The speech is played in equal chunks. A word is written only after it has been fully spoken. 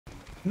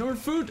Nor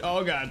food.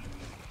 Oh god.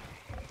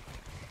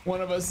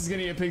 One of us is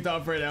gonna get picked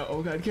off right now.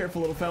 Oh god,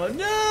 careful little fella.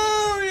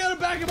 No, we gotta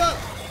back him up.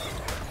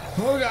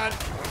 Oh god.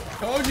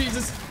 Oh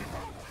Jesus.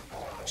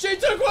 She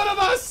took one of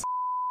us.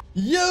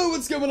 Yo,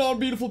 what's going on,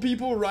 beautiful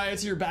people? Riot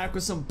here, back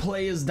with some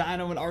Play as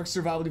Dino and Ark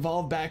Survival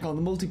Evolved, back on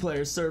the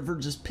multiplayer server,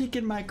 just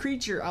picking my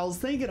creature. I was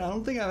thinking, I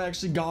don't think I've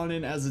actually gone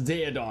in as a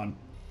Daedon.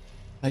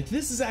 Like,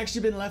 this has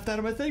actually been left out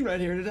of my thing right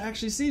here, and it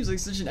actually seems like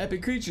such an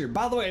epic creature.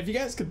 By the way, if you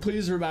guys could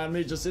please remind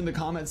me just in the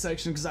comment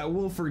section, because I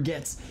will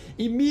forget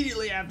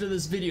immediately after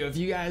this video, if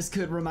you guys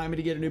could remind me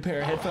to get a new pair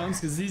of headphones,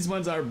 because these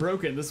ones are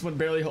broken. This one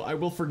barely holds. I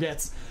will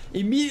forget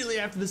immediately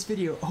after this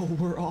video. Oh,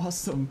 we're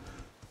awesome.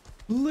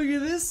 Look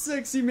at this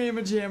sexy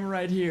mama jamma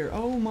right here.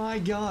 Oh my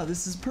god,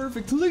 this is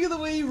perfect. Look at the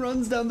way he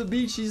runs down the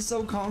beach. He's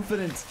so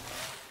confident.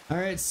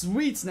 Alright,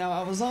 sweet. Now,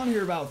 I was on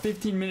here about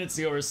 15 minutes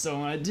ago or so,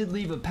 and I did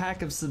leave a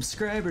pack of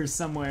subscribers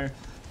somewhere.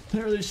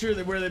 Not really sure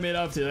where they made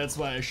off to. That's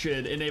why I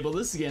should enable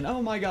this again.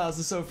 Oh my god, this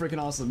is so freaking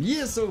awesome.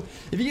 Yeah, so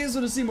if you guys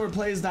want to see more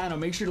Play as Dino,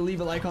 make sure to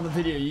leave a like on the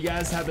video. You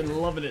guys have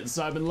been loving it,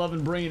 so I've been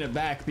loving bringing it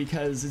back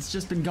because it's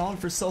just been gone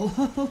for so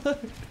long.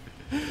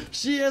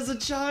 She has a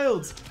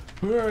child.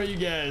 Where are you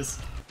guys?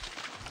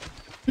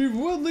 Dude,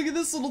 what? Look at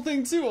this little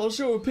thing too. I'll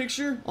show a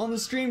picture on the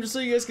stream just so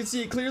you guys can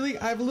see it clearly.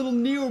 I have a little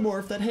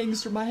neomorph that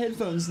hangs from my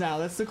headphones now.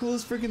 That's the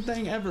coolest freaking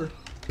thing ever.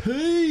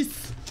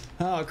 Peace!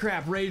 Oh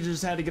crap, Rager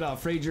just had to get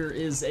off. Rager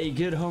is a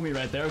good homie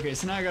right there. Okay,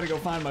 so now I gotta go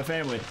find my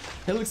family.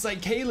 It looks like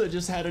Kayla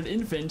just had an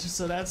infant,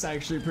 so that's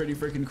actually pretty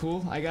freaking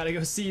cool. I gotta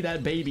go see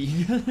that baby.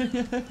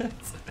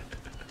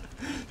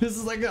 This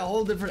is like a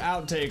whole different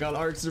outtake on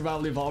Ark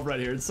Survival Evolved right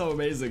here. It's so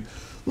amazing.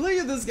 Look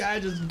at this guy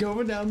just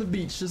going down the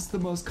beach. Just the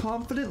most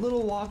confident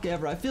little walk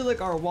ever. I feel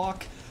like our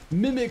walk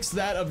mimics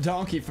that of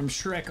Donkey from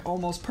Shrek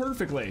almost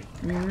perfectly.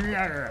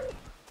 Here,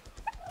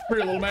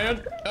 little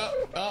man.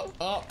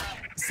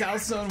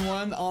 South Zone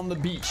 1 on the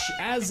beach.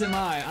 As am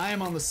I. I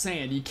am on the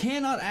sand. You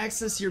cannot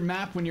access your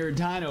map when you're a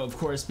dino, of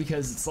course,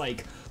 because it's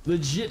like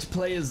legit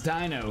Play as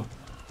Dino.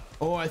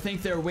 Oh, I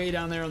think they're way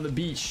down there on the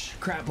beach.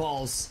 Crap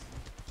balls.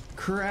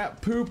 Crap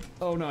poop.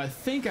 Oh no, I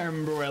think I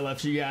remember where I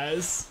left you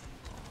guys.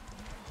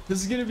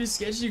 This is gonna be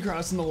sketchy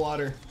crossing the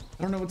water.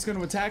 I don't know what's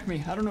gonna attack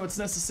me. I don't know what's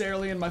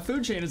necessarily in my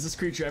food chain as this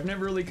creature. I've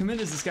never really come in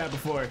as this guy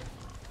before.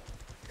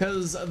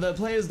 Because the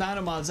Play as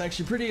Dino mod is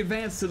actually pretty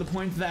advanced to the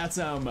point that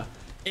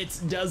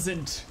it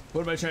doesn't,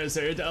 what am I trying to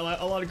say? A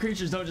lot of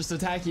creatures don't just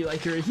attack you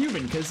like you're a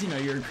human, because you know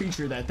you're a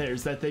creature that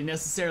they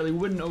necessarily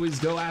wouldn't always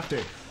go after.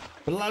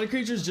 But a lot of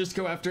creatures just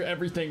go after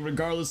everything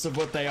regardless of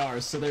what they are,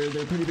 so they're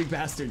pretty big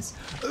bastards.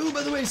 Oh,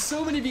 by the way,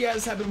 so many of you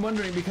guys have been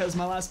wondering, because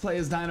my last Play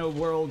as Dino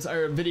World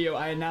or video,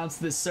 I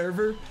announced this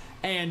server,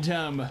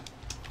 and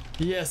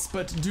yes,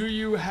 but do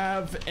you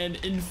have an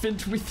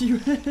infant with you?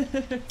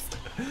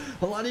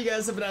 A lot of you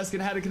guys have been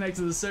asking how to connect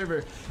to the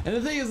server, and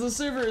the thing is, the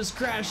server has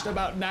crashed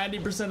about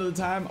 90% of the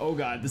time. Oh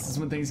god, this is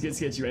when things get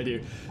sketchy right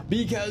here,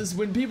 because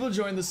when people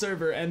join the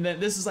server, and then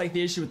this is like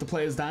the issue with the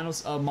Play as Dino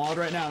mod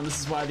right now, and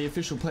this is why the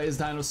official Play as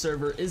Dino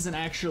server isn't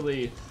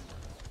actually,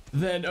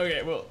 then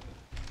okay,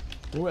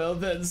 well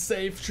then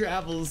safe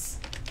travels.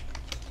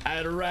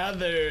 I'd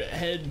rather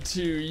head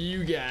to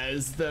you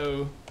guys,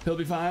 though. He'll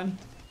be fine?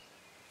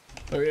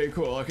 Okay,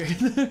 cool,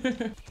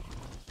 okay.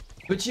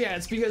 But yeah,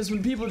 it's because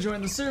when people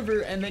join the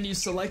server and then you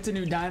select a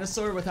new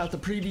dinosaur without the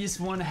previous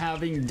one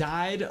having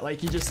died,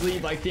 like you just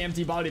leave like the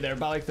empty body there,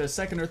 by like the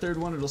second or third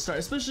one it'll start.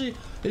 Especially,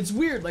 it's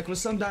weird, like with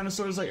some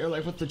dinosaurs, like, or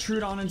like with the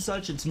Trudon and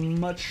such, it's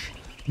much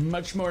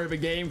more of a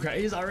game.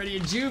 He's already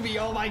a juvie.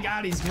 Oh my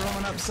god, he's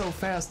growing up so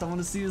fast. I want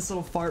to see this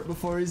little fart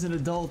before he's an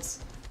adult.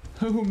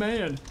 Oh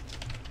man.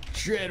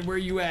 Shred, where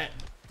you at?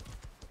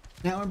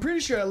 Now, I'm pretty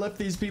sure I left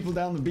these people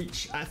down the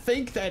beach. I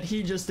think that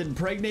he just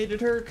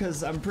impregnated her,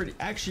 because I'm pretty...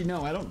 Actually,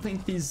 no, I don't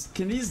think these...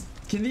 Can these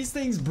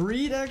things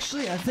breed,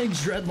 actually? I think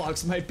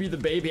Dreadlocks might be the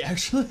baby,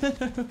 actually.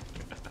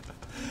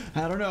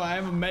 I don't know, I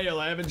am a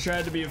male. I haven't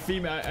tried to be a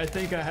female. I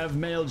think I have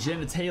male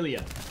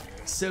genitalia.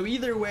 So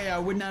either way, I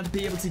would not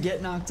be able to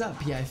get knocked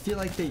up. Yeah, I feel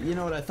like they... You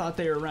know what? I thought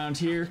they were around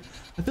here.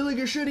 I feel like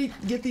I should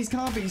get these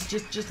compies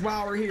just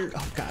while we're here.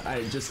 Oh, God,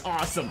 I just...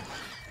 Awesome.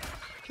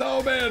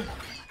 Oh, man.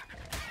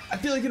 I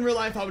feel like in real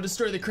life I would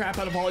destroy the crap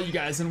out of all you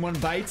guys in one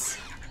bite.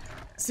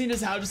 Seeing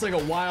as how just like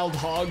a wild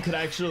hog could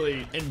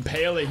actually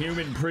impale a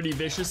human pretty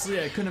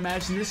viciously, I couldn't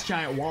imagine this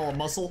giant wall of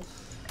muscle.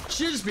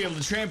 Should just be able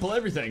to trample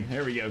everything.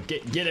 There we go,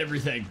 get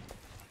everything.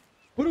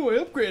 What do I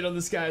upgrade on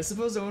this guy? I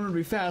suppose I want him to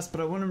be fast,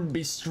 but I want him to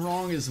be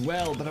strong as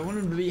well, but I want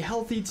him to be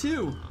healthy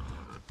too.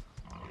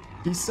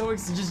 He's so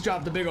just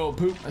dropped a big old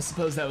poop. I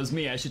suppose that was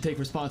me. I should take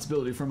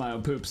responsibility for my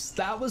own poops.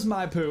 That was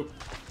my poop.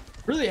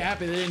 Really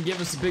happy they didn't give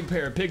us a big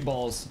pair of pig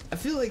balls. I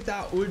feel like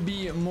that would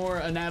be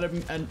more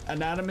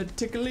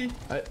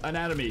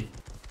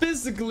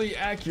physically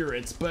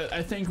accurate, but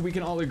I think we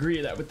can all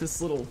agree that with this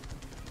little,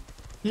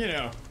 you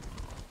know,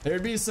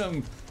 there'd be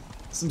some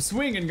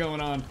swinging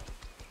going on.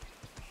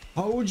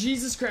 Oh,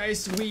 Jesus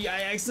Christ, I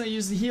accidentally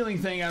used the healing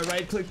thing. I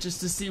right-clicked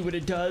just to see what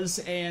it does,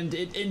 and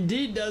it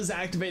indeed does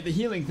activate the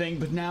healing thing,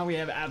 but now we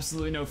have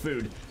absolutely no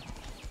food.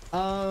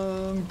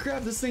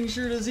 Crap, this thing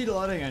sure does eat a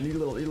lot. Hang on, you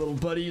little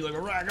buddy, you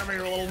little rock, come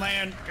here, little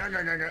man.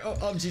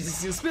 Oh,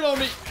 Jesus, you spit on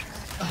me.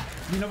 Oh,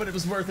 you know what, it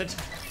was worth it.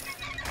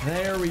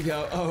 There we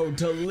go. Oh,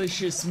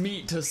 delicious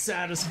meat to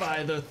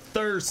satisfy the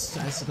thirst.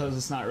 I suppose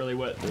it's not really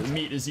what the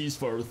meat is used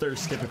for,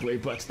 thirst typically,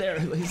 but there,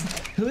 at least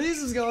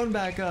it's going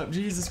back up.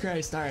 Jesus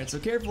Christ. All right, so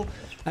careful.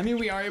 I mean,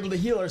 we are able to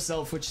heal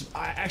ourselves, which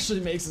actually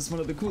makes us one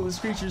of the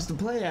coolest creatures to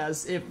play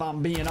as, if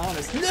I'm being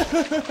honest.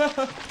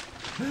 No!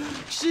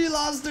 She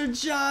lost her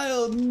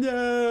child.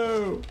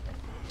 No.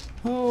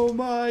 Oh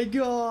my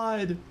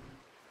God.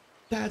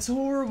 That's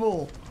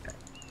horrible.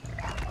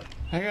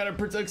 I gotta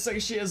protect. Looks like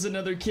she has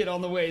another kid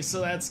on the way,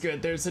 so that's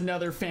good. There's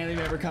another family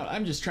member coming.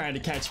 I'm just trying to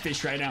catch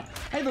fish right now.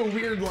 I have a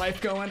weird life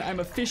going. I'm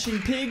a fishing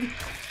pig,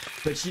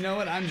 but you know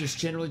what? I'm just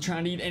generally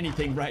trying to eat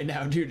anything right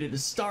now, dude.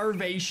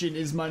 Starvation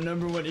is my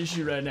 #1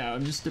 issue right now.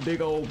 I'm just a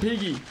big old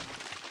piggy.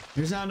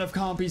 There's not enough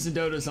compies and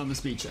dodos on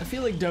this beach. I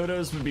feel like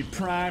dodos would be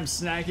prime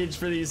snackage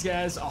for these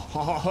guys. Oh,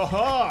 ha, ha, ha,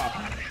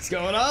 ha. What's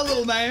going on,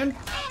 little man?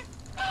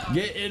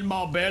 Get in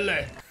my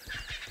belly.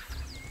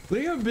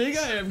 Look how big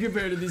I am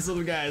compared to these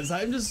little guys.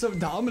 I'm just so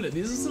dominant.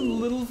 These are some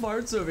little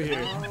farts over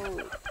here.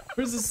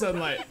 Where's the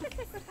sunlight?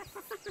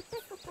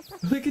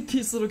 Look at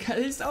these little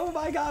guys. Oh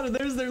my God, and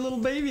there's their little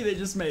baby they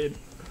just made.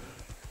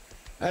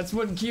 That's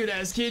one cute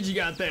ass kid you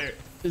got there.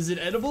 Is it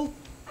edible?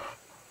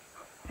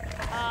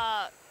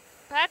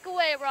 Back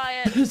away,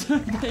 Riot. I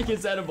don't think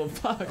it's edible.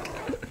 Fuck.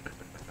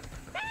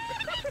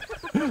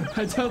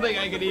 I don't think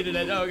I can eat it.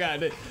 Oh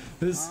God,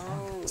 this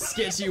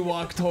sketchy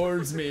walk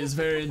towards me is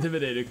very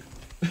intimidating.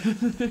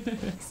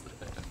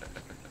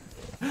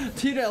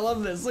 Dude, I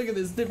love this. Look at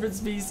this, different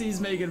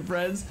species making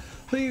friends.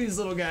 Look at these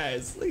little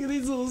guys. Look at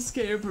these little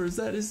scampers.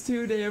 That is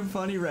too damn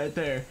funny right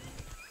there.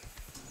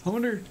 I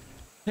wonder,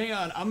 hang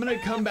on, I'm gonna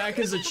come back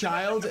as a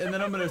child and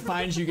then I'm gonna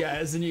find you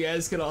guys and you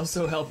guys can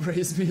also help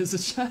raise me as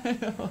a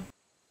child.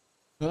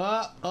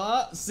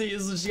 See,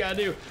 this is what you gotta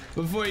do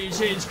before you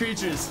change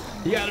creatures.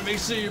 You gotta make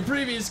sure your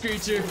previous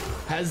creature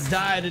has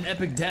died an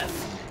epic death.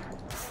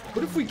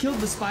 What if we killed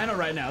the Spino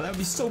right now? That would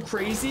be so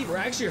crazy. We're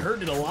actually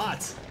hurting it a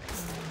lot.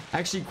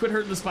 Actually, quit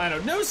hurting the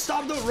Spino. No,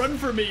 stop, don't run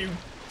from me.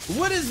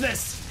 What is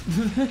this?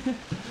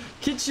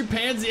 Get your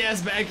pansy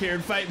ass back here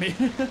and fight me.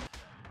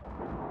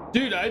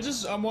 Dude,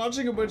 I'm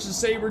watching a bunch of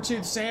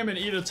saber-toothed salmon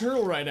eat a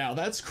turtle right now.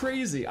 That's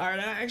crazy. All right,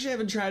 I actually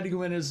haven't tried to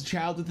go in as a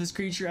child with this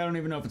creature. I don't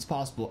even know if it's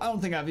possible. I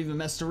don't think I've even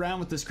messed around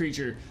with this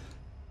creature.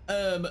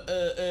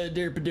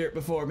 Derp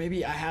before.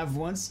 Maybe I have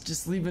once,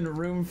 just leaving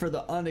room for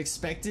the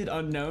unexpected,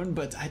 unknown,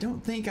 but I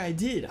don't think I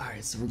did. All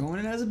right, so we're going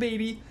in as a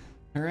baby.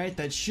 All right,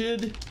 that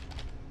should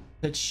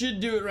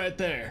do it right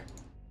there.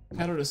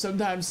 I don't know,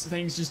 sometimes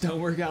things just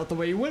don't work out the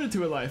way you want it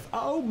to in life.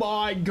 Oh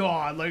my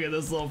God, look at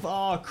this little,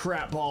 oh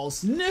crap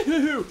balls.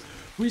 No,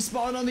 we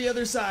spawned on the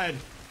other side.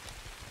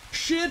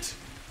 Shit,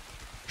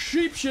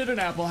 sheep, shit, and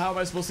apple. How am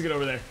I supposed to get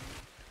over there?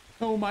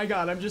 Oh my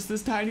God, I'm just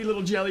this tiny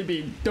little jelly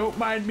bean. Don't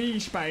mind me,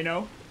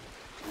 Spino.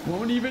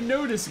 Won't even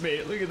notice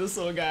me. Look at this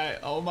little guy.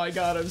 Oh my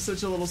God, I'm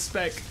such a little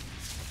speck.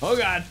 Oh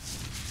God.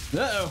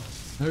 Uh-oh.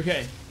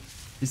 Okay.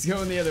 He's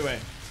going the other way.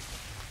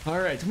 All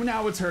right, well,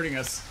 now what's hurting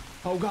us?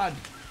 Oh God.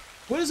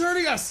 What is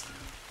hurting us?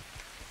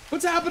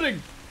 What's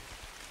happening?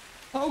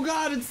 Oh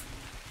God,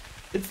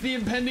 it's the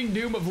impending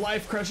doom of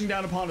life crushing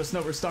down upon us.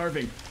 No, we're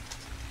starving.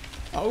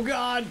 Oh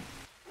God.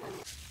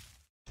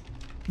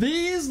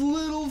 These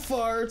little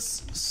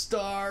farts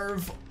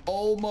starve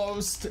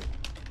almost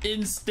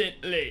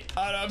instantly.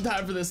 I don't have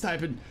time for this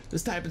typing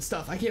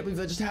stuff. I can't believe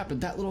that just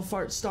happened. That little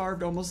fart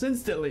starved almost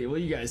instantly. Well,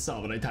 you guys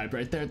saw what I typed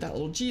right there. That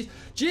little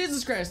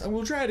Jesus Christ. And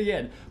we'll try it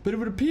again. But it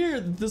would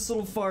appear that this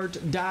little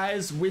fart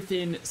dies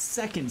within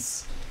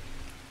seconds.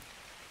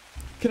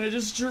 Can I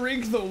just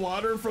drink the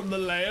water from the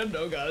land?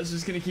 Oh God, it's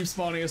just gonna keep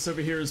spawning us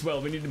over here as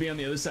well. We need to be on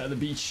the other side of the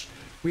beach.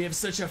 We have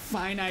such a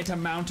finite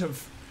amount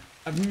of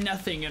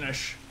nothing in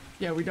us.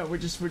 Yeah, we don't. We're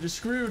just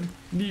screwed.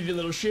 Needy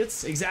little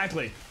shits.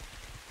 Exactly.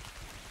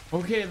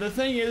 Okay, the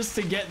thing is,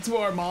 to get to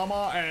our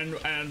mama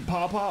and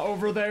papa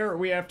over there,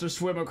 we have to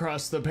swim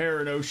across the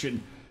Paran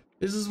Ocean.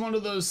 This is one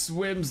of those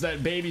swims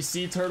that baby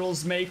sea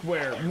turtles make,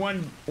 where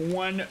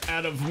one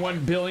out of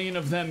 1 billion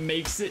of them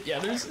makes it. Yeah,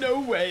 there's no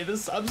way.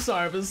 I'm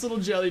sorry, but this little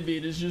jelly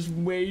bean is just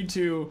way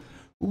too.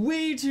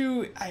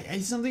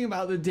 Something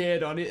about the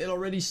dead on it. It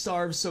already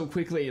starves so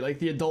quickly, like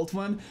the adult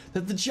one,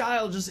 that the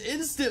child just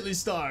instantly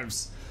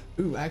starves.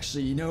 Ooh,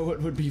 actually, you know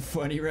what would be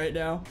funny right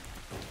now?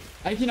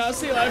 I cannot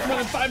stay alive for more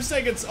than 5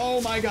 seconds.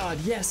 Oh my God.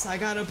 Yes, I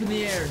got up in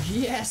the air.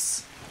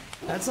 Yes.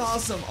 That's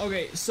awesome.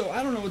 Okay, so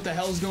I don't know what the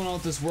hell's going on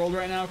with this world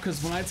right now,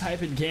 because when I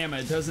type in gamma,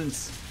 it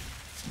doesn't...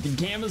 The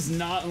gamma's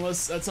not,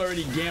 unless that's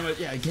already gamma.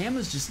 Yeah,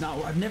 gamma's just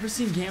not... I've never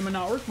seen gamma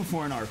not work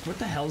before in ARC. What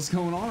the hell's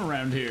going on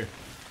around here?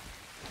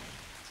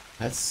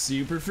 That's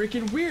super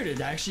freaking weird. It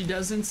actually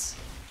doesn't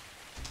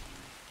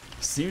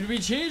seem to be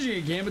changing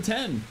at gamma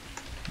 10.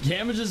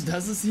 Gamma just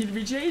doesn't seem to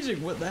be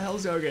changing. What the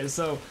hell's... Okay,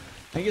 so...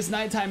 I guess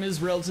nighttime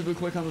is relatively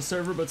quick on the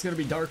server, but it's going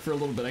to be dark for a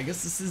little bit. I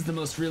guess this is the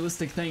most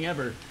realistic thing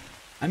ever.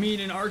 I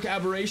mean, in Arc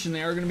Aberration,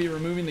 they are going to be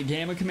removing the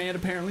Gamma command,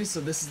 apparently, so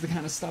this is the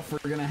kind of stuff we're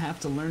going to have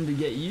to learn to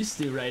get used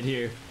to right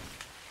here.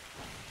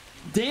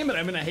 Damn it,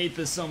 I'm going to hate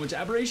this so much.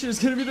 Aberration is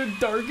going to be the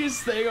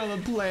darkest thing on the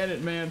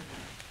planet, man.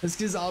 It's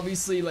because,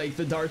 obviously, like,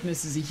 the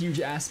darkness is a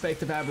huge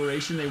aspect of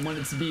Aberration. They want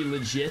it to be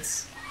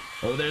legit.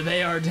 Oh, there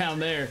they are down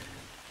there.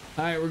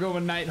 Alright, we're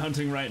going night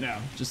hunting right now.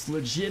 Just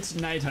legit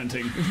night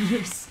hunting.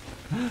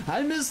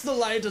 I miss the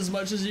light as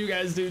much as you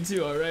guys do,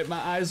 too, alright? My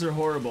eyes are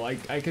horrible. I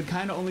could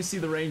kind of only see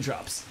the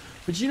raindrops.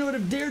 But you know what?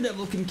 If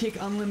Daredevil can kick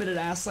unlimited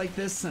ass like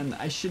this, then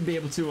I should be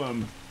able to,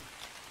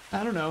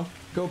 I don't know,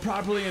 go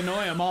properly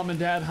annoy a mom and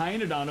dad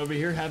Hyanodon over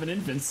here having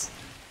infants.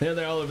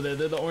 They're all over there.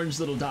 They're the orange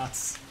little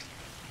dots.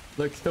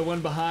 Look, the one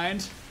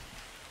behind,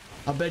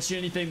 I'll bet you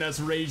anything that's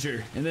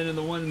Rager. And then in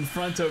the one in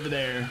front over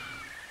there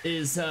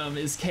is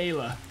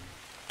Kayla.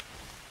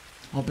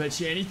 I'll bet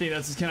you anything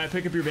that's... Can I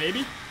pick up your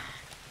baby?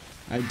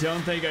 I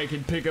don't think I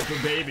can pick up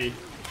a baby.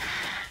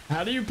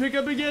 How do you pick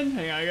up again?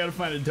 Hang on, I gotta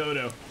find a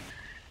dodo.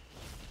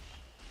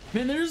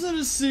 Man, there's not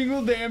a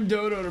single damn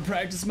dodo to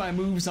practice my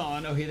moves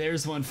on. Okay,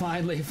 there's one.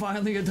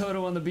 Finally a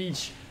dodo on the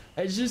beach.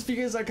 It's just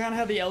because I kind of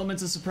have the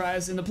elements of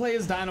surprise. In the play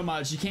as Dino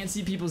mods, you can't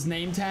see people's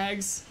name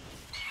tags.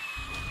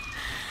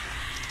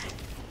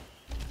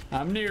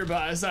 I'm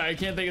nearby. Sorry, I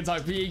can't think of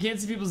talk. You can't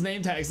see people's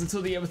name tags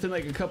until they get within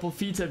like a couple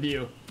feet of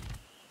you.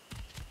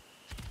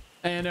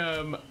 And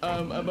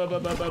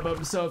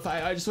so if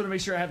I just want to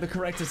make sure I have the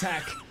correct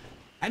attack.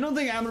 I don't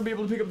think I'm gonna be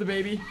able to pick up the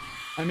baby.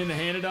 I mean the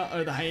Hyanodon,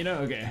 or the hyena.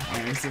 Okay,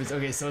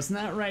 okay, so it's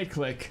not right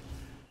click.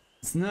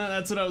 It's not.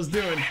 That's what I was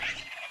doing.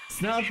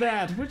 It's not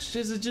that. Which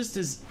is it? Just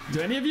is.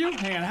 Do any of you?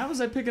 Hang on. How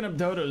was I picking up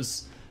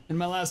dodos in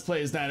my last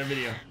Play as Dino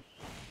video?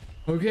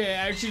 Okay,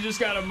 I actually just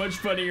got a much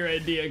funnier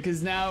idea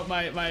because now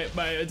my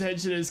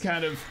attention has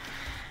kind of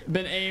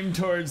been aimed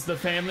towards the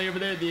family over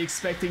there, the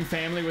expecting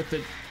family with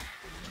the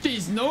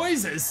these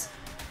noises.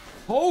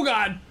 Oh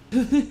God.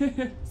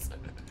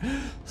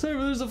 So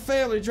there's a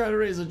family trying to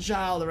raise a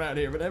child around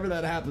here. Whenever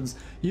that happens,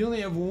 you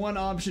only have one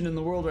option in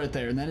the world right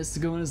there, and that is to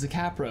go in as a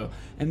Capro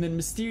and then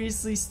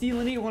mysteriously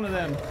steal and eat one of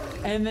them,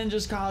 and then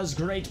just cause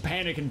great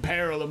panic and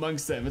peril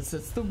amongst them. That's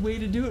the way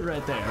to do it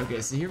right there.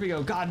 Okay, so here we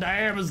go. God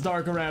damn, it's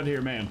dark around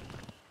here, man.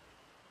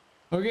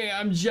 Okay,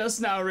 I'm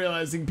just now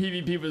realizing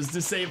PvP was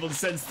disabled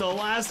since the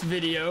last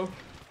video.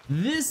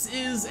 This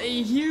is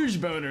a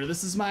huge boner.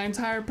 This is my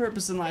entire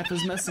purpose in life,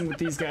 is messing with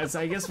these guys.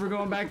 I guess we're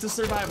going back to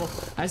survival.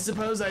 I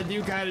suppose I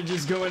do kind of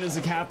just go in as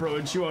a Capro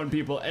and chew on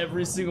people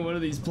every single one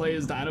of these Play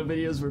as Dino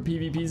videos where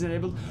PvP's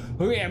enabled.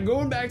 Okay, I'm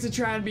going back to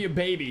try and be a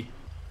baby.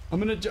 I'm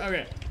gonna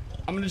try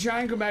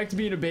and go back to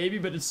being a baby,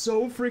 but it's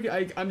so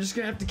freaking... I'm just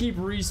gonna have to keep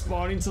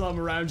respawning till I'm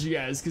around you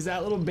guys, because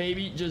that little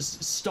baby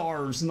just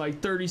starves in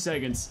like 30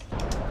 seconds.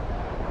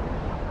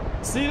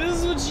 See,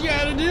 this is what you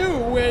gotta do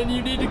when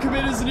you need to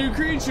commit as a new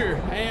creature,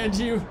 and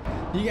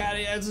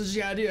that's what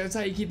you gotta do. That's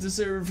how you keep the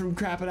server from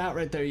crapping out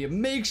right there. You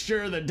make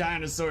sure the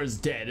dinosaur is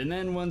dead, and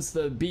then once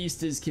the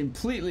beast is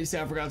completely... See,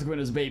 I forgot to go in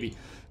as a baby.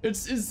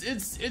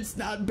 It's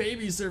not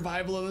baby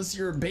survival unless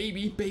you're a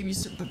baby.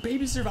 But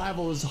baby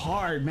survival is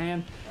hard,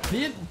 man.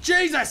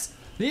 Jesus!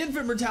 The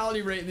infant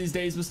mortality rate these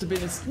days must have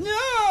been...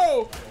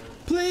 No!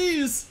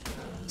 Please!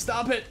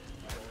 Stop it.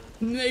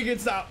 Make it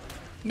stop.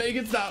 Make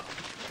it stop.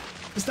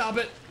 Stop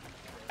it.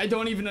 I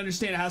don't even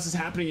understand how this is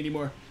happening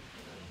anymore.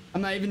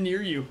 I'm not even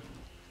near you.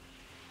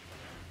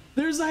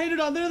 There's a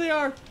Hyanodon. There they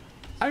are.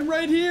 I'm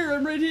right here.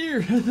 I'm right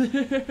here. Help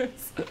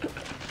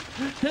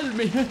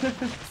me.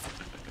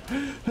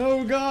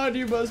 Oh God,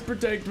 you must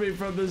protect me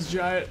from this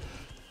giant.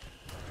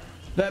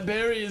 That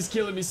berry is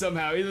killing me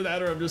somehow. Either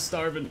that or I'm just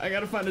starving. I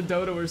gotta find a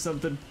dodo or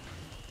something.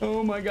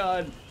 Oh my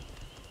God.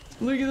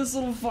 Look at this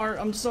little fart.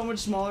 I'm so much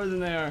smaller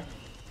than they are.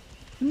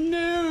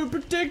 No,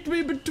 protect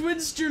me, but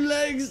twist your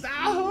legs.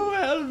 Ow,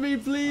 help me,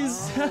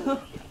 please.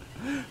 Help.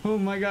 Oh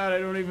my God, I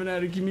don't even know how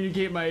to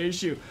communicate my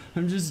issue.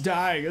 I'm just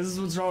dying. This is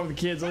what's wrong with the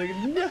kids. I'm like,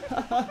 no.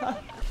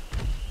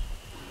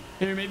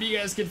 Here, maybe you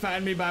guys can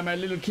find me by my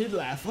little kid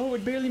laugh. Oh,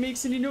 it barely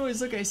makes any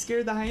noise. Look, I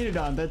scared the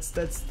Hyanodon.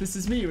 This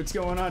is me. What's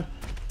going on?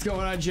 What's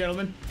going on,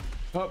 gentlemen?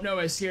 Oh no,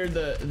 I scared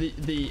the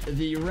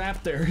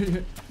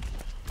raptor.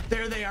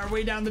 There they are,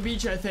 way down the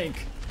beach, I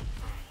think.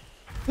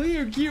 Look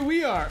how cute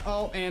we are.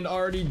 Oh, and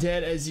already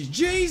dead as you.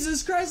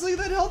 Jesus Christ, look at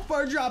that health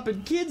bar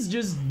dropping. Kids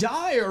just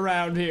die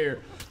around here.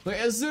 Like,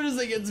 as soon as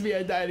they get to me,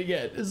 I died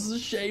again. This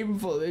is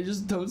shameful. They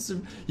just don't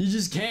you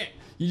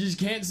just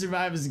can't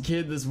survive as a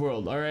kid in this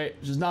world, alright?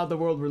 It's just not the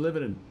world we're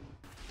living in.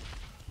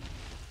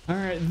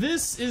 Alright,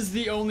 this is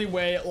the only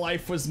way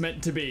life was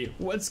meant to be.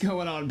 What's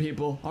going on,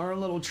 people? Our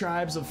little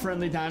tribes of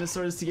friendly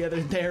dinosaurs together.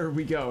 There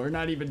we go. Or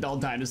not even dull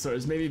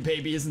dinosaurs. Maybe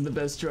baby isn't the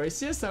best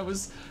choice. Yes, I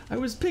was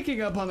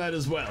picking up on that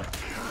as well.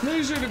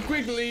 Make sure to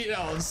quickly eat.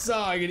 Oh, so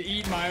I can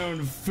eat my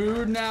own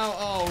food now?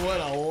 Oh,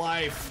 what a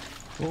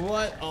life.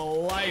 What a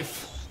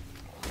life.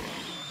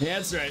 Yeah,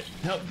 that's right.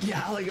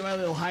 Yeah, look at my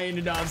little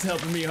Hyanodons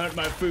helping me hunt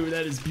my food.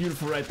 That is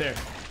beautiful right there.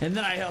 And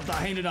then I help the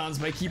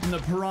Hyanodons by keeping the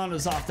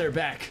piranhas off their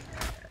back.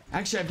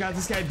 Actually, I've got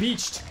this guy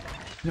beached.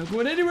 You're not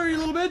going anywhere, you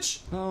little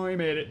bitch. Oh, he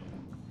made it.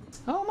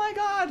 Oh my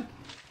God.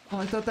 Oh,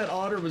 I thought that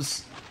otter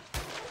was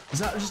Is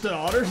that just an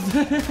otter?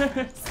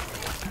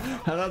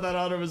 I thought that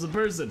otter was a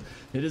person.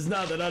 It is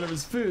not. That otter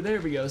was food.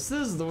 There we go. So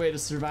this is the way to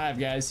survive,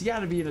 guys. You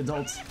gotta be an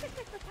adult.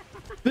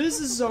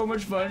 This is so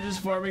much fun, just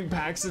farming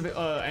packs of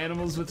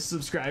animals with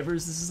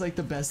subscribers. This is like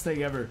the best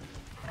thing ever.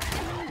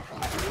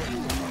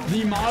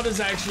 The mod is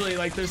actually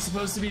like, there's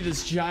supposed to be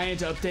this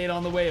giant update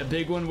on the way, a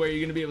big one where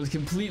you're gonna be able to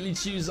completely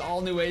choose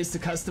all new ways to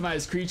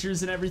customize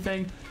creatures and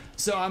everything.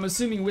 So I'm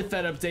assuming with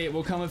that update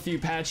will come a few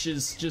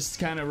patches just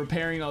kind of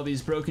repairing all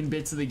these broken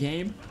bits of the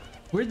game.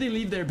 Where'd they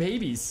leave their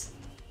babies?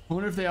 I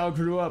wonder if they all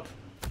grew up.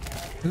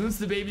 Once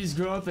the babies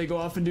grow up, they go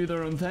off and do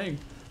their own thing.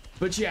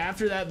 But yeah,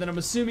 after that, then I'm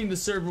assuming the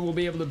server will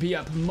be able to be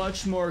up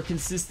much more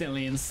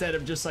consistently instead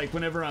of just like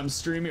whenever I'm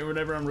streaming or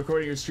whenever I'm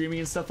recording or streaming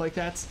and stuff like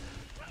that.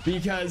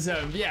 Because,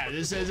 yeah,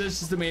 this is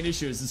just the main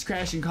issue is it's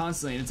crashing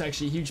constantly and it's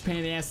actually a huge pain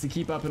in the ass to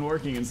keep up and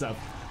working and stuff.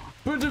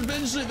 But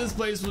eventually this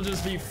place will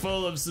just be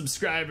full of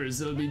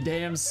subscribers. It'll be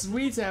damn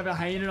sweet to have a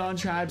Hyaenodon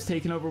tribes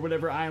taking over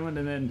whatever island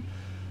and then...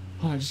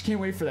 Oh, I just can't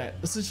wait for that.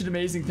 That's such an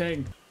amazing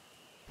thing.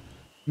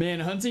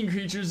 Man, hunting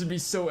creatures would be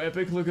so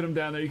epic. Look at them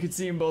down there. You could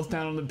see them both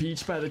down on the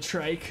beach by the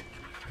trike.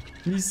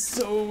 It'd be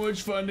so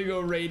much fun to go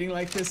raiding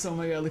like this. Oh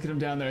my god, look at them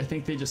down there. I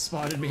think they just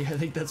spotted me. I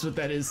think that's what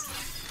that is.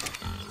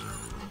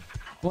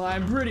 Well,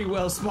 I'm pretty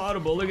well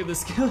spottable. Look at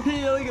this. Look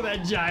at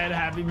that giant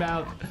happy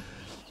mouth.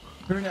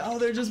 Oh,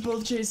 they're just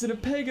both chasing a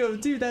pego.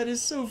 Dude, that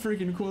is so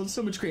freaking cool. It's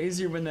so much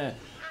crazier when the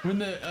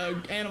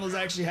animals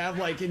actually have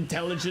like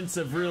intelligence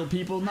of real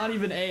people. Not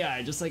even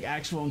AI, just like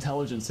actual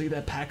intelligence. Look at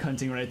that pack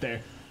hunting right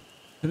there.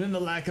 And then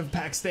the lack of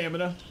pack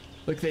stamina.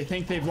 Look, they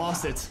think they've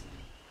lost it.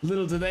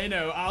 Little do they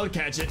know, I'll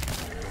catch it.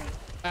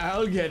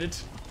 I'll get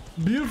it.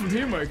 Beautiful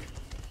teamwork.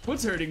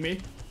 What's hurting me?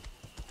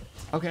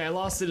 Okay, I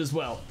lost it as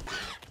well.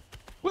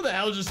 What the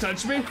hell just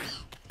touched me?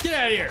 Get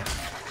out of here.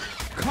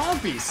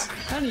 Compies.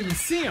 I didn't even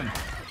see him.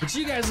 But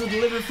you guys will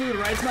deliver food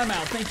right to my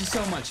mouth. Thank you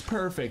so much.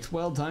 Perfect.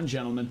 Well done,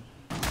 gentlemen.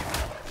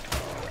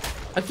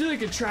 I feel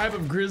like a tribe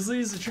of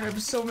grizzlies, a tribe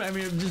of so many, I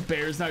mean, just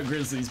bears, not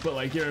grizzlies, but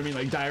like, you know what I mean,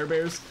 like dire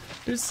bears.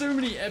 There's so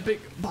many epic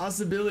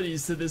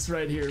possibilities to this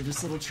right here,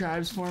 just little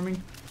tribes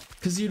forming.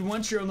 Because you'd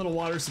want your own little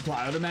water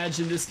supply. I would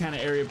imagine this kind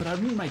of area, but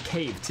I'd need my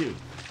cave too.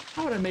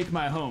 How would I make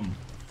my home?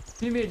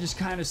 Maybe I just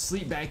kind of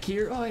sleep back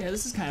here. Oh yeah,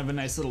 this is kind of a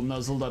nice little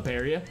nuzzled up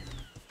area.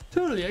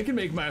 Totally, I can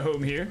make my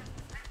home here.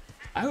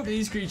 I hope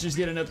these creatures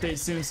get an update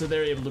soon so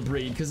they're able to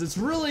breed, because it's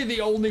really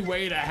the only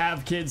way to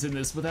have kids in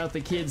this without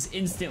the kids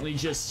instantly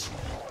just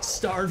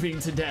starving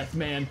to death,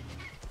 man.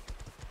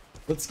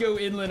 Let's go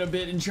inland a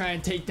bit and try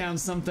and take down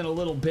something a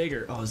little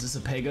bigger. Oh, is this a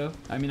pego?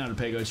 I mean, not a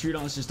pego.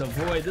 Trudon, let's just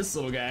avoid this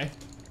little guy.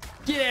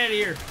 Get out of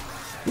here.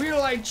 We don't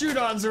like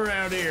Trudons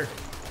around here.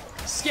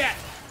 Scat.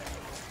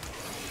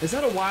 Is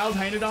that a wild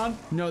Hyaenodon?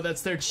 No,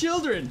 that's their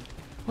children.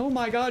 Oh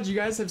my god, you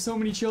guys have so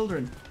many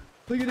children.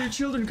 Look at their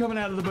children coming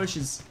out of the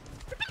bushes.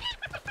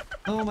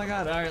 Oh my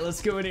god, alright, let's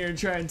go in here and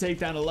try and take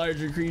down a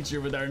larger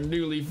creature with our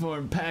newly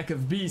formed pack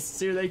of beasts.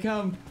 Here they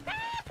come.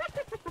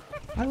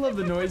 I love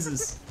the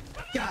noises.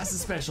 Yeah, this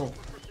is special.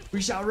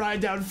 We shall ride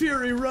down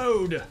Fury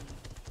Road.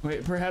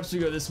 Wait, perhaps we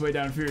go this way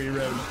down Fury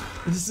Road.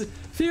 This is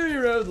Fury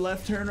Road,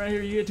 left turn right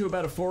here. You get to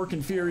about a fork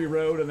in Fury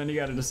Road, and then you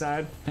gotta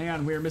decide. Hang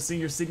on, we're missing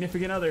your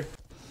significant other.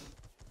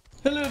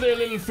 Hello there,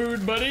 little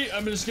food buddy.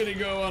 I'm just gonna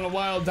go on a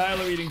wild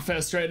dilo eating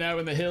fest right now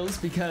in the hills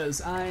because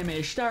I'm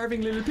a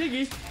starving little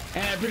piggy,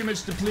 and I pretty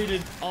much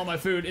depleted all my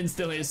food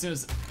instantly as soon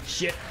as...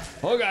 Shit.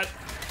 Oh god.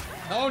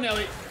 Oh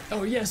Nelly.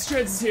 Oh yes,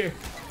 Shreds is here.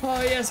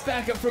 Oh yes,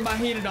 backup from my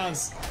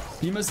Hyaenodons.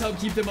 You must help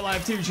keep them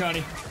alive too,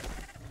 Johnny.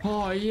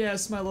 Oh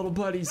yes, my little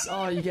buddies.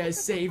 Oh, you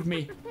guys saved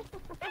me.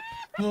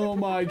 Oh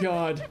my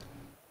god.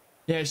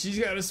 Yeah, she's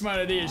got a smart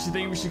idea. She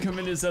thinks we should come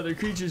into this other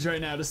creatures right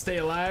now to stay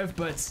alive,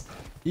 but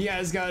you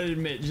guys gotta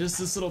admit, just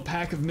this little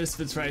pack of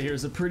misfits right here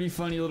is a pretty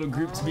funny little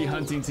group to be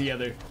hunting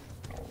together.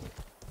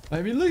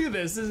 I mean, look at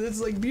this. It's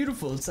like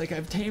beautiful. It's like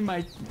I've tamed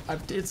my...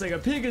 It's like a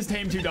pig has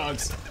tamed two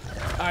dogs.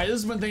 Alright, this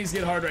is when things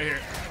get hard right here.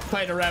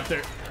 Fighting a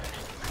raptor.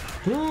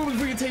 Ooh, if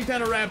we can take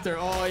down a raptor.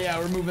 Oh yeah,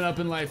 we're moving up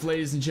in life,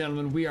 ladies and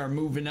gentlemen. We are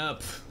moving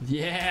up.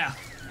 Yeah.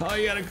 Oh,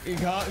 you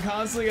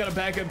constantly gotta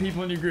back up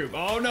people in your group.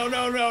 Oh, no,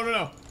 no, no, no,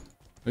 no.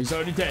 He's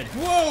already dead.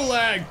 Whoa,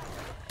 lag.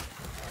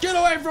 Get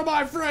away from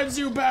my friends,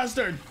 you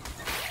bastard.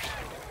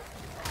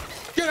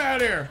 Get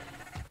out of here.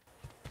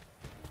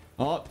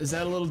 Oh, is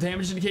that a little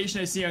damage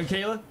indication I see on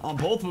Kayla? On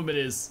both of them it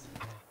is.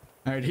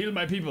 Alright, heal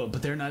my people,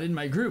 but they're not in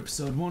my group,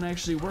 so it won't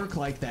actually work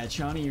like that,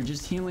 Shawnee. You're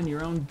just healing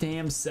your own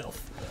damn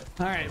self.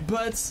 Alright,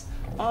 but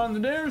on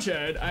the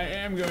downside, I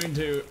am going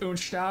to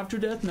starve to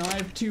death. No, I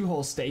have 2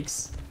 whole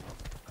steaks.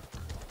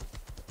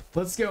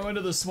 Let's go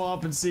into the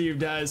swamp and see who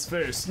dies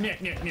first. Oh,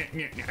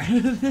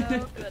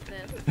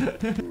 goodness.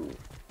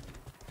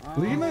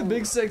 Look at my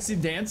big sexy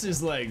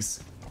dancer's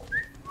legs.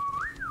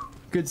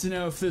 Good to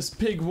know if this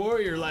pig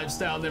warrior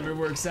lifestyle never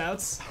works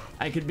out.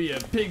 I could be a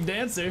pig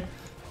dancer.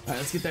 Alright,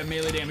 let's get that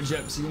melee damage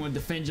up so you want to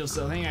defend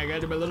yourself. Hang on, I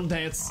gotta do my little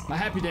dance. My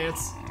happy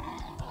dance.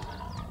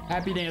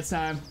 Happy dance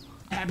time.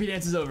 Happy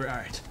dance is over.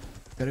 Alright.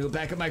 Gotta go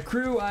back up my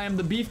crew. I am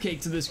the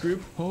beefcake to this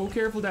group. Oh,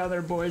 careful down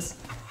there, boys.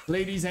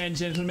 Ladies and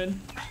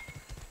gentlemen.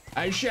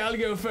 I shall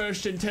go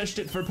first and test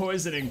it for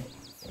poisoning.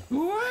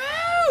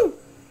 Woo!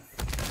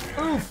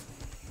 Oof.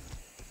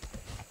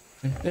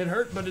 It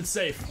hurt, but it's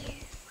safe.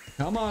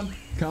 Come on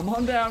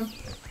down.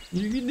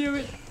 You can do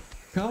it.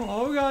 Come on.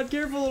 Oh God,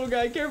 careful, little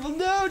guy, careful.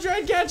 No, try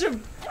and catch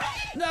him.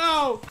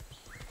 No.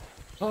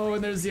 Oh,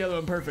 and there's the other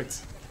one.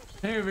 Perfect.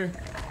 Hey, over here.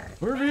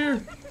 We're over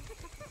here.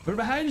 We're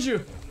behind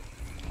you.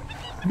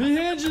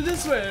 Behind you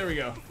this way. There we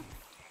go.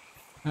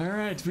 All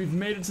right, we've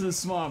made it to the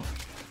swamp.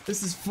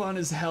 This is fun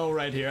as hell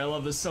right here. I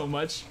love this so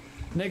much.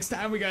 Next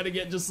time we got to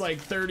get just like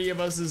 30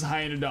 of us as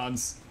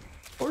hyenodons.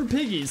 Or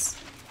piggies.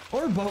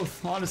 Or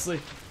both, honestly.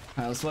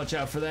 All right, let's watch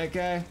out for that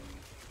guy.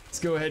 Let's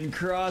go ahead and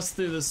cross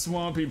through the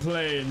swampy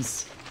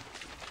plains.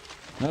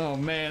 Oh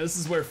man, this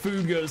is where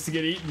food goes to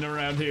get eaten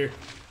around here.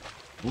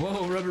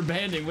 Whoa, rubber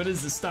banding. What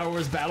is this, Star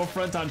Wars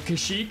Battlefront on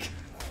Kashyyyk?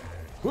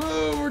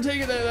 Whoa, we're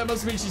taking that. That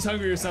must mean she's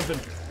hungry or something.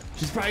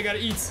 She's probably got to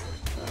eat.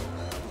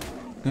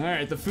 All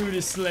right, the food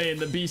is slain.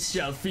 The beast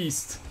shall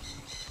feast.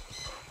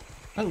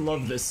 I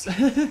love this.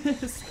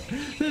 This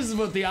is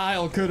what the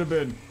Isle could have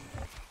been.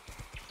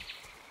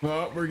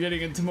 Oh, we're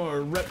getting into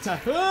more reptile.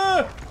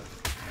 Ah!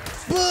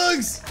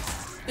 Bugs!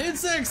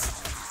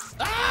 Insects!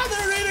 Ah,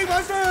 they're eating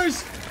my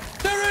furs!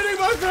 They're eating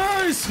my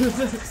furs!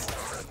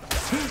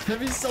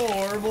 That'd be so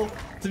horrible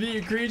to be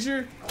a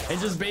creature and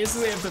just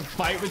basically have to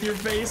fight with your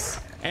face,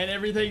 and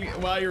everything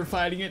while you're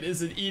fighting it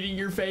isn't eating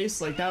your face.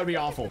 Like, that would be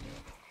awful.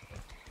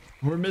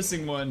 We're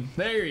missing one.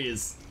 There he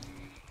is.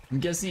 I'm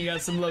guessing you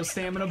got some low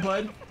stamina,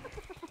 bud.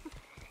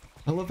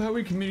 I love how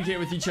we communicate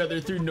with each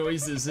other through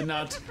noises and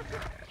not...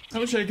 I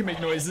wish I could make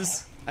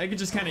noises. I could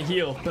just kind of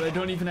heal, but I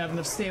don't even have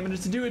enough stamina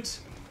to do it.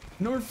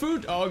 Nor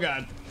food. Oh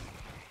God.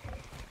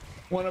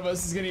 One of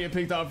us is gonna get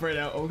picked off right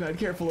now. Oh God,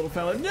 careful little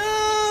fella.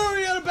 No,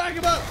 you gotta back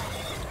him up.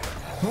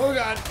 Oh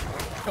God.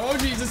 Oh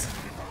Jesus.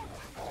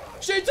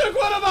 She took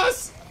one of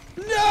us.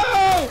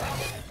 No!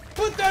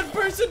 Put that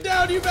person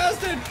down, you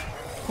bastard.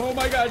 Oh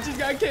my God, she's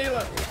got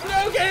Kayla.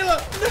 No,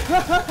 Kayla.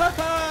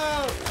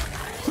 No!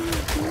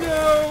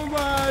 No,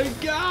 my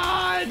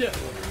God.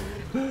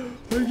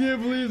 I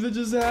can't believe that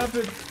just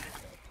happened.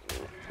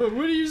 What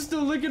are you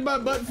still licking my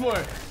butt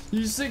for?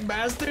 You sick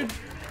bastard?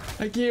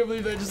 I can't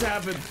believe that just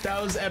happened.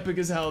 That was epic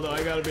as hell though,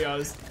 I gotta be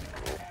honest.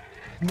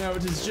 No,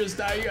 it is just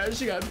you guys.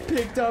 She got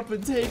picked up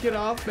and taken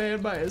off,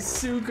 man, by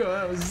Asuko.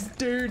 That was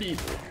dirty.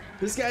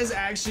 This guy's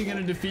actually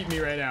gonna defeat me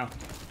right now.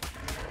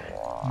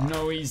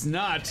 No, he's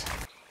not.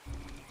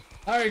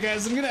 Alright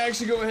guys, I'm gonna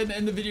actually go ahead and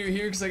end the video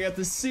here because I got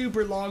this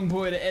super long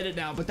boy to edit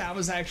now, but that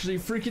was actually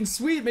freaking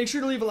sweet. Make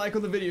sure to leave a like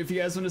on the video if you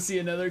guys want to see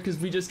another, because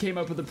we just came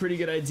up with a pretty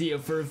good idea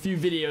for a few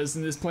videos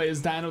in this play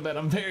as Dino that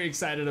I'm very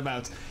excited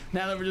about.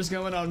 Now that we're just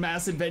going on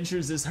mass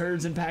adventures as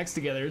herds and packs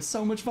together, it's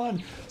so much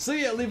fun. So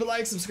yeah, leave a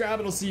like, subscribe,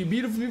 and I'll see you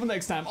beautiful people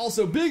next time.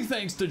 Also, big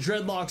thanks to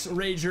Dreadlocks,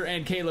 Rager,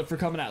 and Caleb for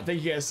coming out.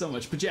 Thank you guys so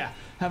much. But yeah,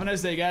 have a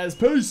nice day guys.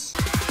 Peace!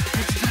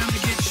 It's time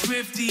to get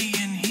swifty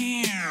in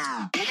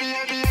here.